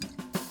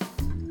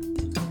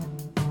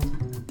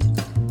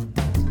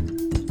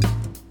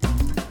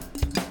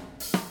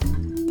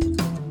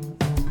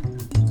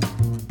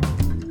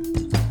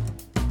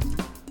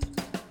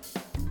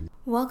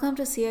Welcome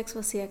to CX for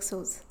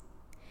CXOs.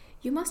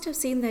 You must have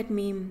seen that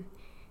meme.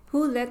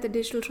 Who led the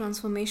digital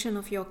transformation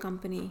of your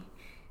company?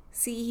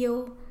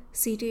 CEO,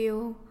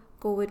 CTO,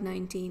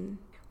 COVID-19.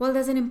 Well,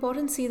 there's an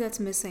important C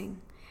that's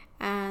missing,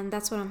 and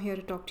that's what I'm here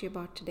to talk to you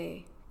about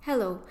today.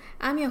 Hello,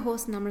 I'm your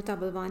host Namrata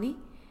Balwani.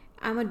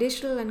 I'm a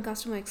digital and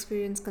customer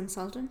experience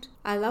consultant.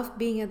 I love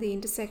being at the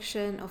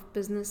intersection of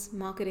business,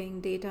 marketing,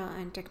 data,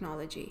 and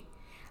technology.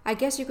 I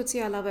guess you could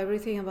say I love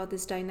everything about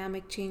this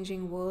dynamic,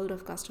 changing world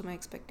of customer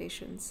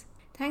expectations.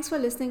 Thanks for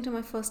listening to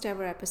my first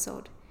ever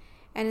episode.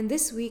 And in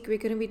this week, we're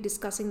going to be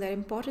discussing that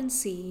important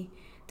C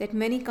that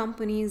many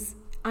companies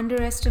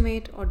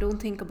underestimate or don't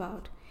think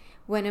about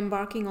when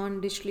embarking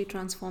on digitally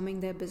transforming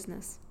their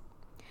business.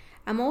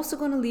 I'm also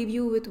going to leave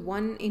you with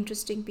one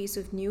interesting piece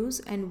of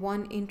news and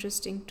one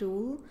interesting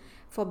tool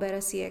for better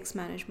CX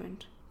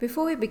management.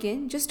 Before we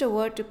begin, just a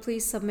word to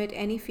please submit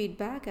any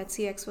feedback at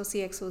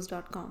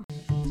cxforcxos.com.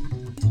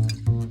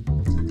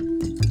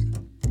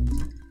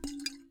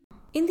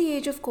 In the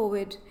age of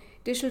COVID,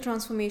 digital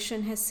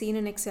transformation has seen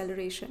an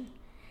acceleration.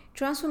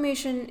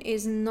 Transformation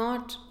is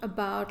not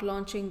about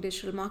launching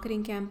digital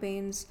marketing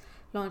campaigns,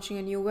 launching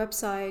a new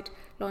website,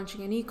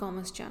 launching an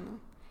e-commerce channel.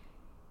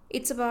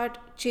 It's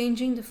about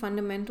changing the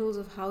fundamentals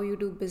of how you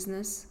do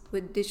business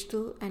with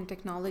digital and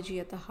technology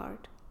at the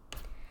heart.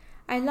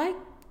 I like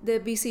the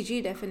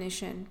BCG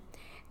definition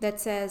that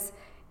says,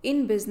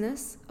 in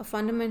business, a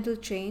fundamental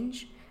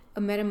change, a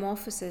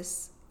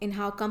metamorphosis in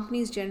how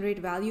companies generate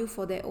value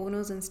for their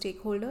owners and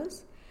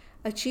stakeholders,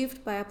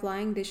 achieved by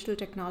applying digital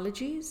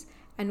technologies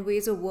and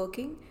ways of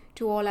working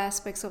to all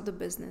aspects of the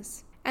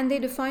business. And they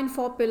define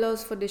 4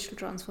 pillars for digital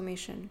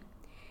transformation.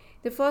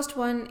 The first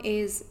one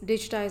is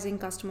digitizing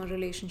customer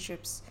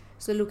relationships.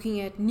 So looking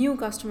at new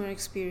customer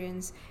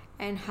experience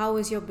and how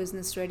is your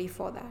business ready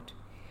for that.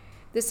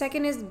 The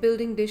second is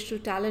building digital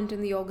talent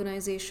in the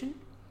organization.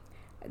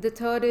 The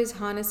third is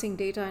harnessing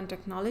data and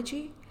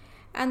technology.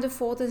 And the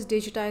fourth is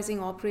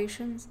digitizing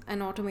operations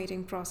and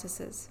automating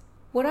processes.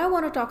 What I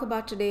want to talk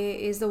about today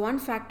is the one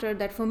factor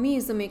that for me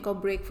is the make or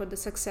break for the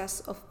success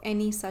of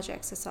any such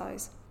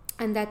exercise.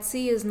 And that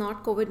C is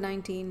not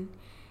COVID-19,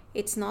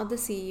 it's not the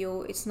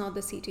CEO, it's not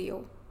the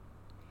CTO.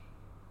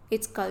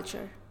 It's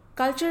culture.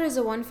 Culture is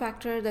the one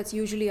factor that's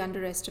usually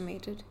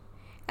underestimated.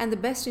 And the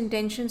best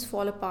intentions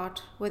fall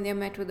apart when they're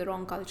met with the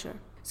wrong culture.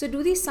 So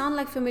do these sound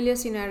like familiar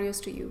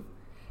scenarios to you?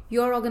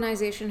 Your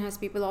organization has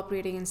people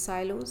operating in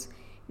silos.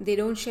 They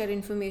don't share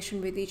information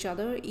with each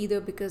other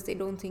either because they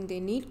don't think they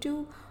need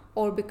to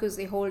or because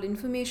they hold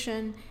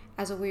information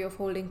as a way of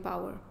holding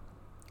power.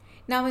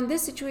 Now, in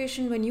this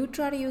situation, when you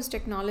try to use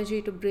technology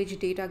to bridge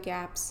data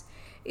gaps,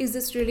 is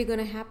this really going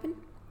to happen?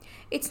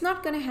 It's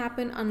not going to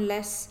happen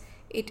unless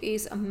it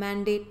is a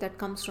mandate that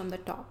comes from the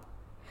top.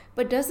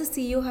 But does the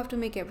CEO have to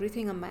make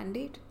everything a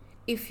mandate?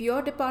 If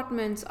your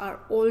departments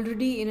are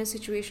already in a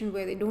situation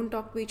where they don't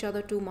talk to each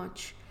other too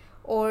much,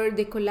 or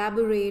they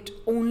collaborate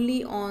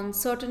only on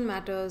certain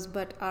matters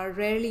but are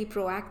rarely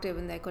proactive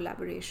in their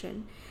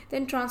collaboration,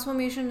 then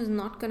transformation is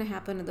not going to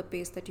happen at the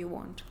pace that you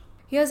want.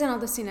 Here's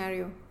another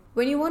scenario.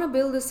 When you want to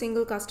build a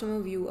single customer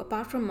view,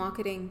 apart from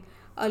marketing,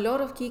 a lot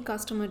of key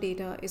customer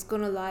data is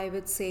going to lie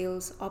with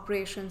sales,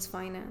 operations,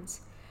 finance.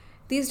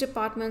 These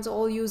departments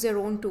all use their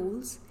own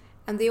tools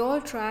and they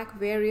all track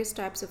various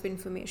types of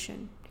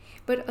information.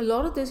 But a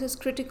lot of this is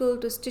critical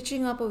to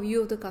stitching up a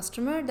view of the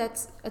customer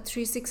that's a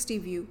 360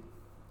 view.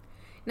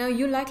 Now,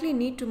 you likely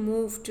need to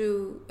move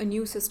to a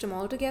new system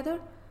altogether,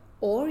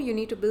 or you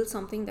need to build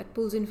something that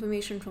pulls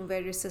information from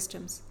various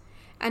systems.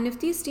 And if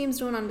these teams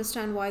don't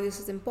understand why this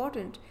is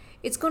important,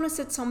 it's going to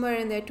sit somewhere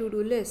in their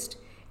to-do list,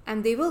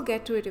 and they will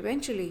get to it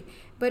eventually,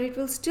 but it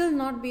will still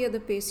not be at the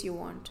pace you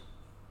want.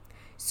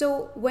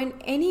 So when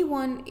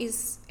anyone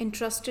is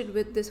entrusted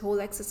with this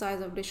whole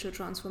exercise of digital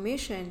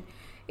transformation,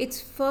 it's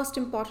first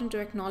important to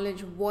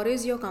acknowledge what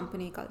is your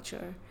company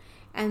culture,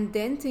 and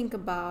then think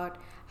about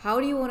how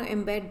do you want to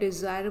embed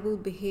desirable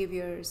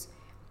behaviors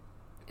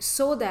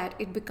so that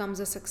it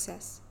becomes a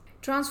success.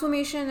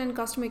 Transformation and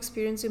customer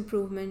experience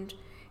improvement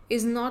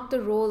is not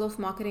the role of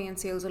marketing and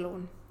sales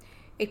alone.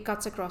 It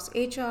cuts across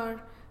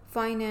HR,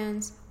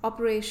 finance,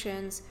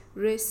 operations,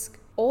 risk.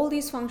 All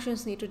these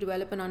functions need to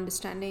develop an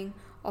understanding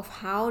of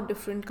how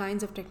different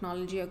kinds of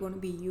technology are going to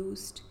be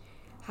used,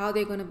 how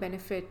they're going to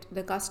benefit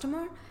the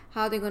customer,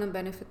 how they're going to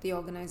benefit the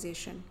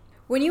organization.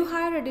 When you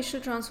hire a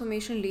digital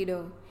transformation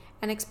leader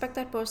and expect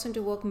that person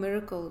to work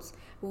miracles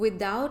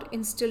without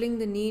instilling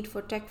the need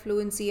for tech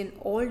fluency in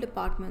all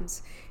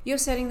departments, you're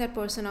setting that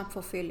person up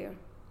for failure.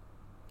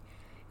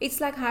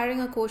 It's like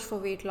hiring a coach for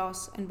weight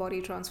loss and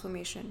body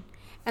transformation,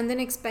 and then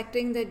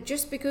expecting that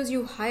just because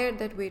you hired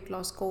that weight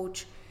loss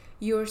coach,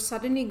 you're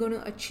suddenly going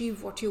to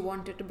achieve what you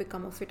wanted to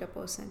become a fitter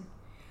person.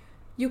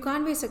 You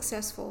can't be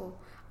successful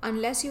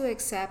unless you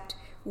accept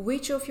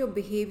which of your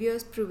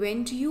behaviors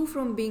prevent you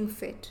from being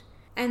fit,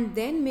 and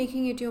then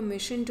making it your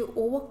mission to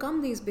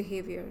overcome these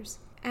behaviors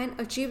and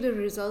achieve the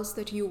results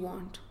that you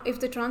want.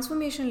 If the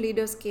transformation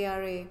leader's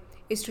KRA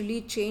is to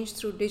lead change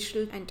through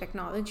digital and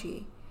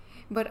technology,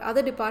 but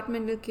other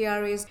departmental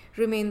KRAs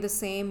remain the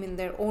same in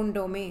their own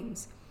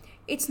domains,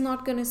 it's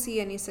not going to see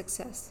any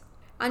success.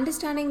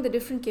 Understanding the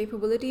different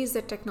capabilities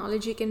that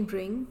technology can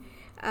bring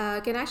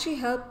can actually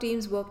help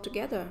teams work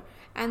together.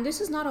 And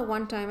this is not a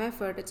one-time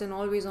effort, it's an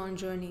always-on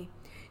journey.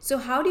 So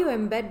how do you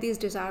embed these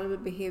desirable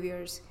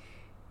behaviors?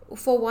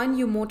 For one,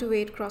 you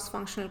motivate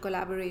cross-functional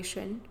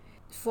collaboration.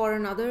 For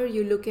another,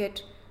 you look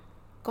at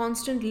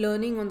constant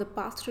learning on the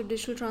path to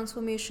digital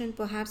transformation,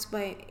 perhaps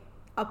by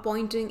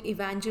appointing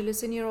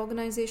evangelists in your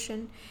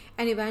organization,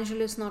 and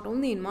evangelists not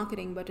only in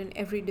marketing but in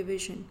every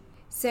division.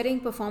 Setting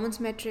performance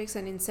metrics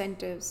and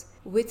incentives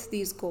with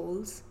these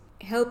goals,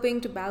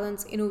 helping to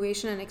balance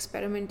innovation and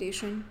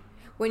experimentation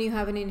when you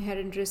have an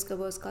inherent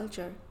risk-averse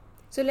culture.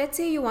 So let's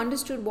say you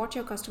understood what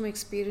your customer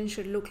experience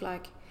should look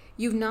like.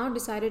 You've now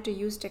decided to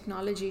use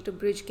technology to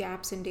bridge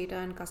gaps in data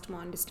and customer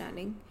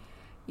understanding.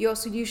 Your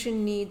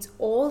solution needs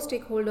all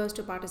stakeholders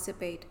to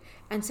participate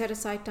and set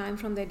aside time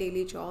from their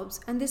daily jobs,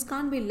 and this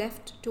can't be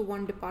left to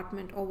one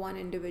department or one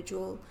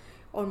individual,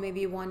 or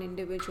maybe one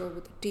individual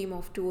with a team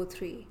of 2 or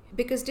 3.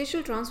 Because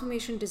digital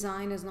transformation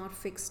design is not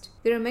fixed.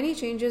 There are many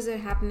changes that are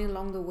happening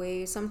along the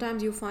way.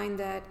 Sometimes you find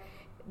that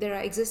there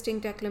are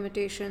existing tech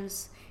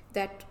limitations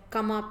that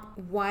come up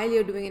while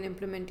you're doing an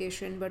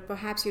implementation, but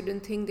perhaps you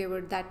didn't think they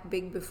were that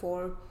big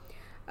before.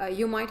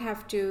 You might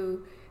have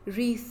to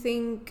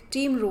rethink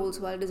team roles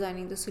while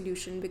designing the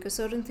solution, because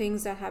certain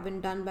things that have been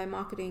done by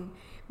marketing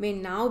may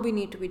now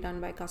need to be done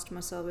by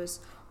customer service,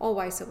 or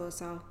vice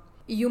versa.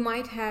 You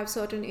might have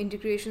certain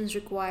integrations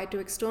required to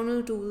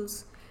external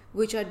tools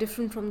which are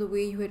different from the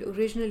way you had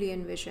originally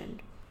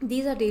envisioned.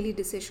 These are daily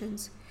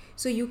decisions.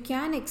 So you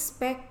can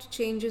expect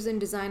changes in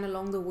design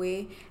along the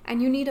way,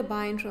 and you need a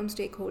buy-in from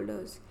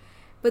stakeholders.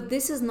 But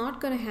this is not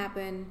going to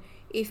happen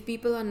if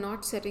people are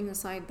not setting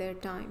aside their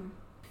time.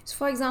 So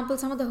for example,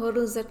 some of the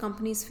hurdles that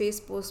companies face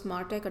post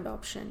MarTech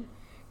adoption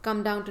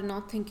come down to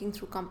not thinking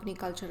through company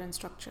culture and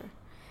structure.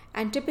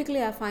 And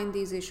typically I find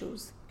these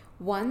issues.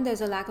 One, there's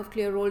a lack of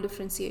clear role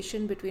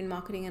differentiation between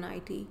marketing and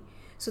IT.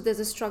 So there's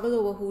a struggle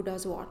over who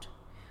does what.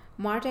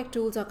 MarTech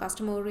tools are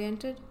customer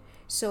oriented,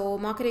 so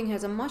marketing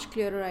has a much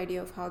clearer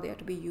idea of how they are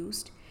to be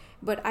used,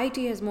 but IT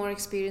has more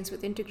experience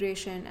with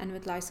integration and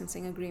with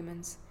licensing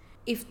agreements.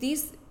 If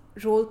these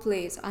role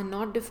plays are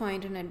not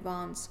defined in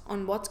advance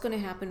on what's going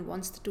to happen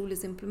once the tool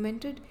is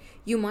implemented,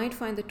 you might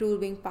find the tool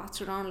being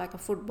passed around like a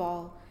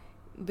football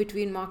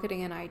between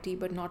marketing and IT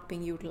but not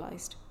being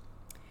utilized.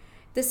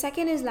 The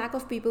second is lack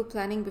of people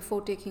planning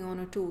before taking on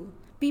a tool.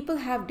 People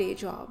have day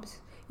jobs.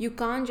 You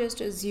can't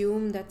just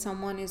assume that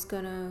someone is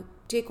going to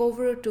take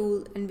over a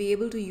tool and be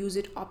able to use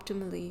it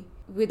optimally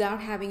without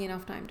having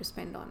enough time to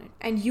spend on it.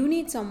 And you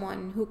need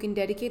someone who can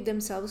dedicate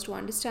themselves to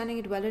understanding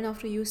it well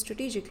enough to use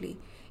strategically.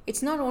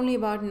 It's not only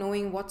about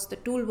knowing what's the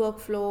tool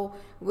workflow,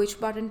 which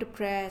button to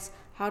press,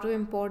 how to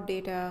import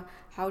data,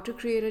 how to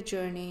create a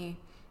journey.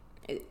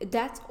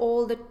 That's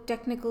all the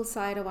technical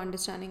side of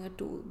understanding a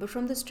tool. But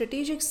from the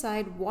strategic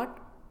side, what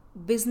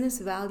business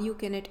value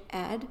can it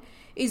add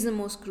is the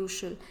most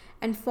crucial.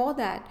 And for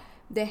that,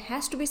 there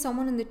has to be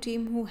someone in the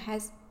team who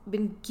has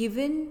been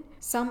given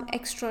some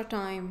extra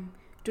time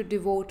to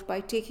devote by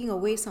taking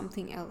away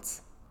something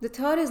else. The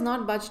third is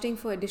not budgeting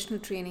for additional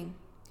training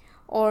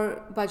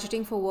or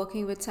budgeting for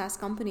working with SaaS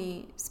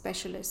company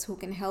specialists who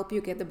can help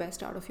you get the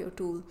best out of your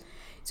tool.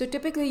 So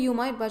typically you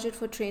might budget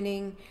for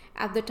training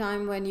at the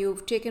time when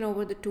you've taken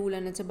over the tool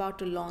and it's about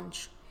to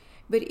launch.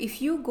 But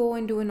if you go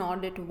and do an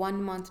audit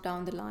 1 month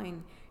down the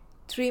line,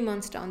 3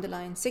 months down the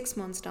line, 6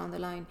 months down the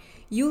line,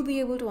 you'll be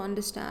able to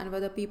understand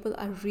whether people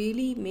are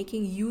really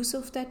making use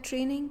of that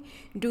training.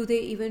 Do they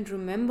even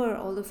remember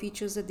all the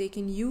features that they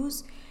can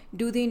use?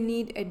 Do they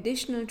need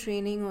additional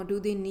training, or do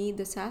they need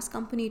the SaaS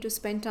company to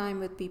spend time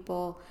with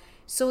people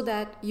so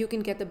that you can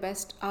get the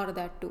best out of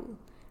that tool?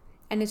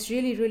 And it's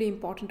really, really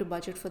important to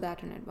budget for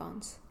that in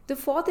advance. The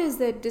fourth is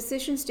that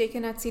decisions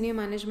taken at senior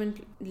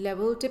management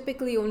level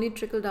typically only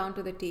trickle down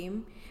to the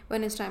team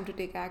when it's time to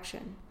take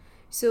action.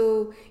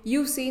 So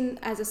you've seen,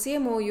 as a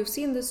CMO, you've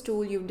seen this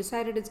tool, you've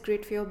decided it's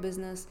great for your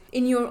business.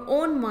 In your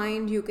own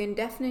mind, you can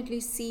definitely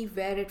see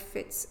where it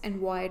fits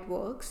and why it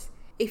works.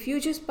 If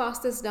you just pass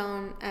this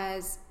down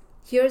as,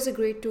 here's a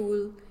great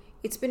tool,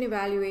 it's been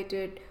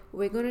evaluated,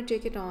 we're going to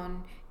take it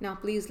on, now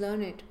please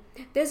learn it,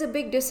 there's a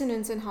big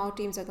dissonance in how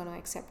teams are going to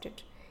accept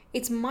it.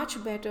 It's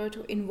much better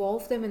to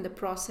involve them in the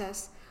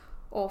process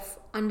of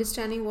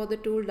understanding what the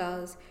tool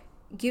does,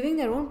 giving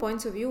their own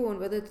points of view on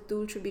whether the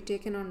tool should be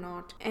taken or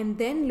not, and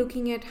then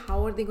looking at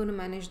how are they going to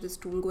manage this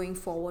tool going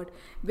forward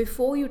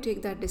before you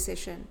take that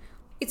decision.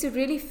 It's a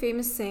really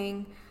famous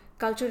saying,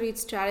 culture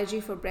eats strategy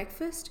for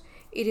breakfast.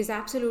 It is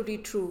absolutely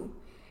true.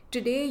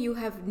 Today you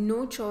have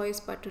no choice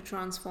but to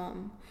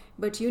transform,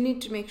 but you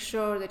need to make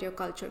sure that your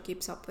culture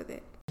keeps up with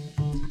it.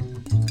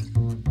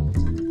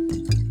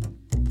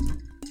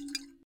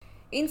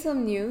 In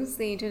some news,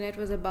 the internet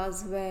was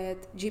abuzz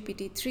with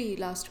GPT-3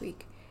 last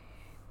week.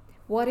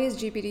 What is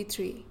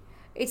GPT-3?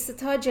 It's the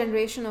third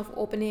generation of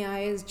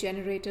OpenAI's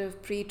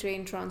generative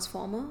pre-trained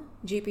transformer,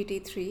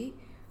 GPT-3.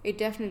 It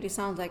definitely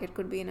sounds like it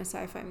could be in a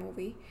sci-fi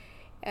movie.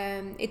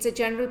 It's a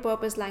general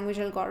purpose language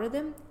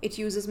algorithm. It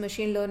uses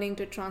machine learning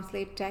to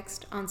translate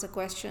text, answer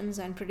questions,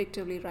 and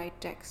predictively write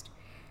text.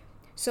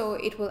 So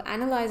it will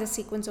analyze a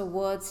sequence of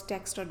words,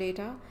 text, or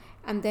data,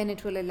 and then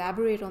it will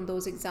elaborate on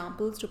those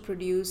examples to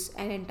produce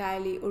an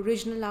entirely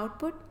original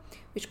output,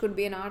 which could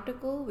be an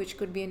article, which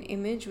could be an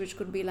image, which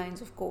could be lines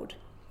of code.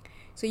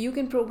 So you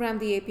can program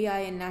the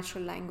API in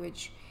natural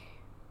language.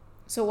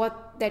 So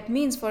what that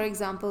means, for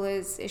example,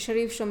 is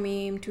Sharif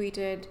Shamim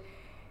tweeted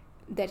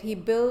that he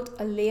built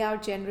a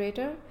layout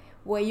generator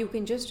where you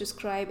can just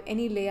describe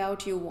any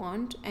layout you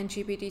want and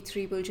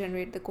GPT-3 will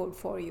generate the code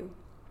for you.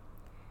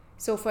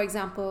 So for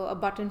example, a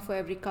button for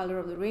every color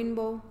of the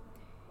rainbow,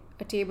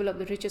 a table of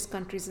the richest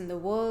countries in the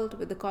world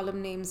with the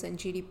column names and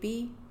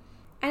GDP.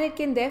 And it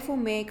can therefore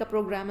make a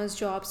programmer's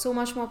job so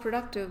much more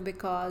productive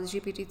because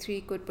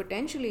GPT-3 could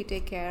potentially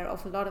take care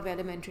of a lot of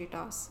elementary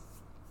tasks.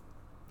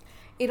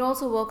 It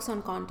also works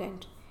on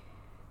content.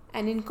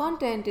 And in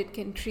content, it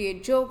can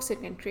create jokes,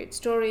 it can create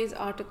stories,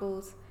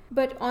 articles.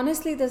 But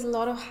honestly, there's a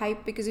lot of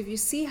hype because if you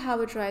see how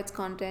it writes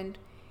content,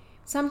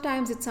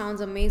 sometimes it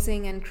sounds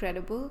amazing and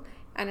credible,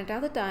 and at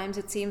other times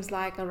it seems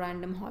like a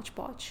random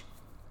hodgepodge.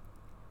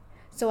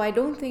 So I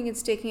don't think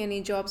it's taking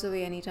any jobs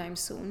away anytime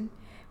soon,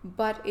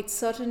 but it's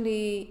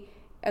certainly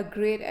a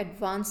great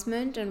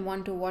advancement and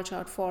one to watch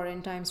out for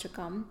in times to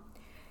come.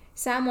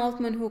 Sam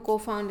Altman, who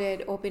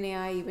co-founded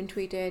OpenAI, even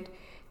tweeted,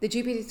 "The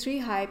GPT-3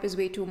 hype is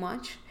way too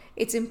much.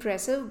 It's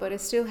impressive, but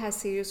it still has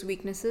serious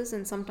weaknesses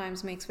and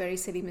sometimes makes very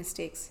silly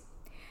mistakes.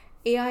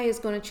 AI is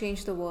going to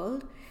change the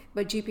world,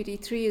 but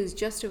GPT-3 is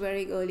just a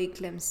very early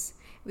glimpse.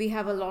 We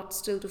have a lot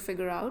still to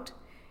figure out.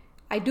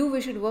 I do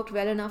wish it worked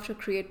well enough to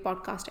create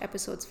podcast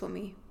episodes for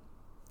me."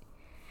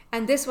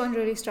 And this one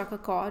really struck a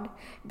chord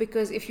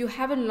because if you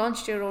haven't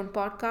launched your own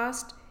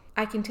podcast,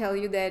 I can tell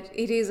you that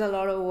it is a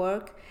lot of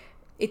work.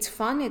 It's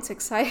fun, it's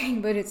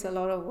exciting, but it's a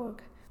lot of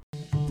work.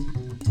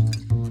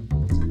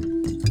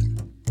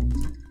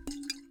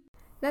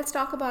 Let's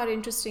talk about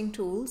interesting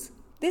tools.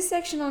 This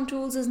section on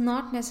tools is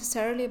not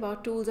necessarily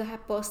about tools I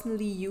have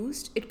personally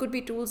used. It could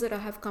be tools that I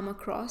have come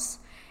across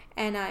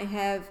and I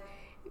have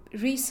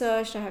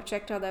researched, I have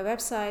checked out their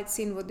websites,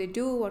 seen what they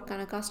do, what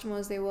kind of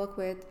customers they work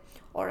with,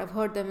 or I've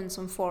heard them in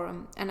some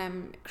forum and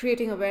I'm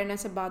creating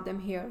awareness about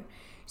them here.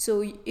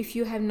 So if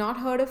you have not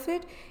heard of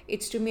it,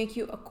 it's to make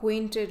you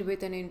acquainted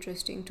with an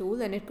interesting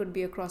tool, and it could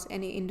be across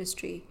any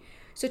industry.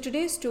 So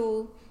today's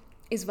tool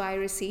is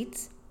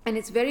ViReceipts. And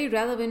it's very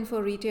relevant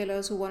for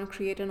retailers who want to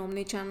create an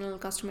omni-channel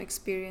customer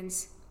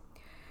experience.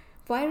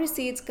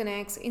 ViReceipts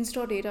connects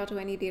in-store data to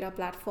any data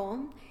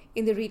platform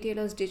in the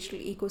retailer's digital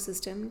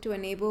ecosystem to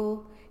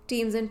enable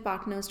teams and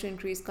partners to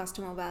increase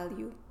customer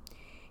value.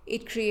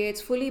 It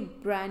creates fully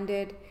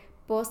branded,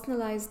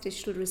 personalized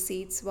digital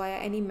receipts via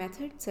any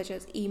method such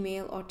as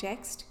email or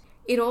text.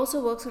 It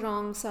also works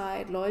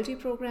alongside loyalty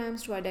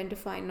programs to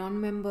identify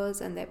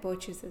non-members and their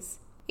purchases.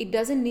 It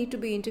doesn't need to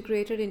be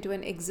integrated into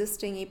an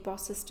existing EPOS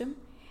system,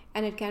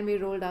 and it can be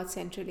rolled out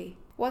centrally.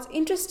 What's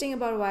interesting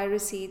about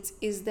ViReceipts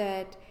is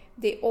that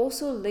they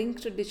also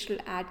link to digital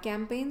ad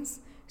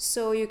campaigns,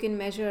 so you can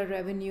measure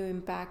revenue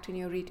impact in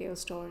your retail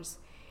stores.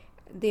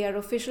 They are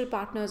official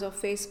partners of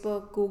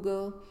Facebook,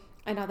 Google,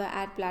 and other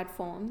ad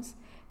platforms.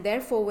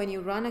 Therefore, when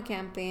you run a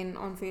campaign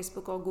on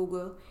Facebook or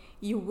Google,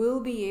 you will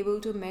be able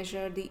to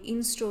measure the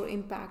in-store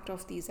impact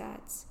of these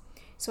ads.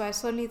 So I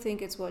certainly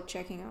think it's worth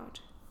checking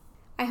out.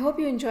 I hope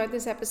you enjoyed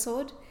this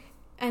episode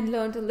and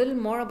learned a little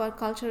more about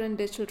culture and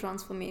digital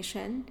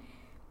transformation.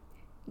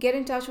 Get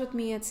in touch with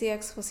me at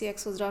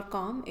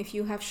cxforcxos.com if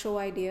you have show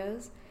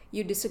ideas,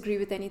 you disagree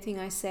with anything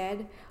I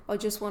said, or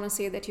just want to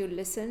say that you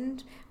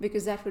listened,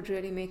 because that would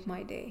really make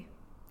my day.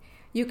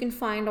 You can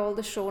find all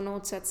the show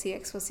notes at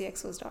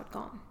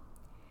cxforcxos.com.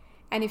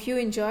 And if you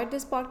enjoyed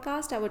this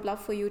podcast, I would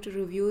love for you to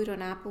review it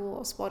on Apple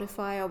or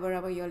Spotify or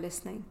wherever you're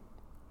listening.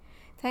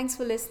 Thanks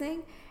for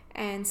listening,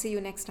 and see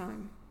you next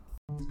time.